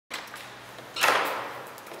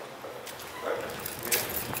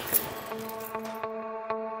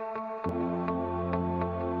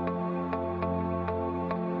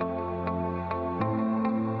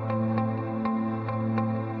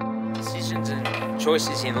Decisions and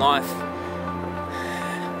choices in life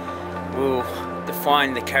will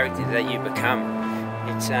define the character that you become.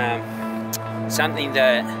 It's something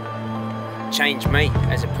that changed me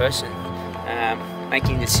as a person.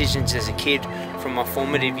 Making decisions as a kid from my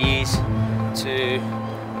formative years to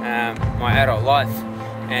my adult life,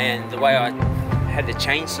 and the way I had to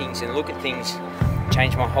change things and look at things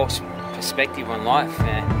changed my whole perspective on life.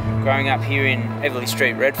 Growing up here in Everleigh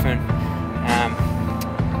Street, Redfern,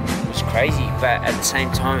 was crazy, but at the same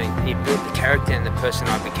time it built the character and the person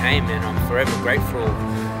I became, and I'm forever grateful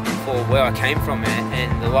for where I came from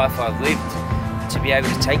and the life I've lived, to be able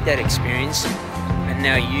to take that experience and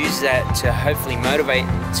now use that to hopefully motivate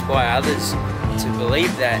and inspire others to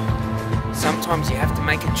believe that sometimes you have to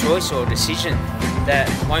make a choice or a decision that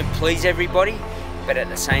won't please everybody, but at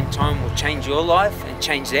the same time will change your life and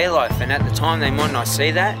change their life. And at the time they might not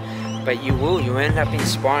see that, but you will. You end up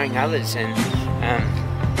inspiring others. And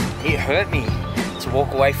it hurt me to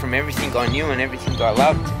walk away from everything I knew and everything I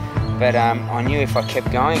loved, but I knew if I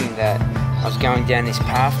kept going that I was going down this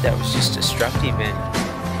path that was just destructive,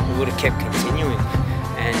 and it would have kept continuing.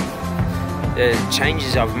 And the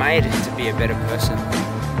changes I've made to be a better person.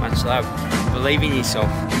 Much love. Believe in yourself.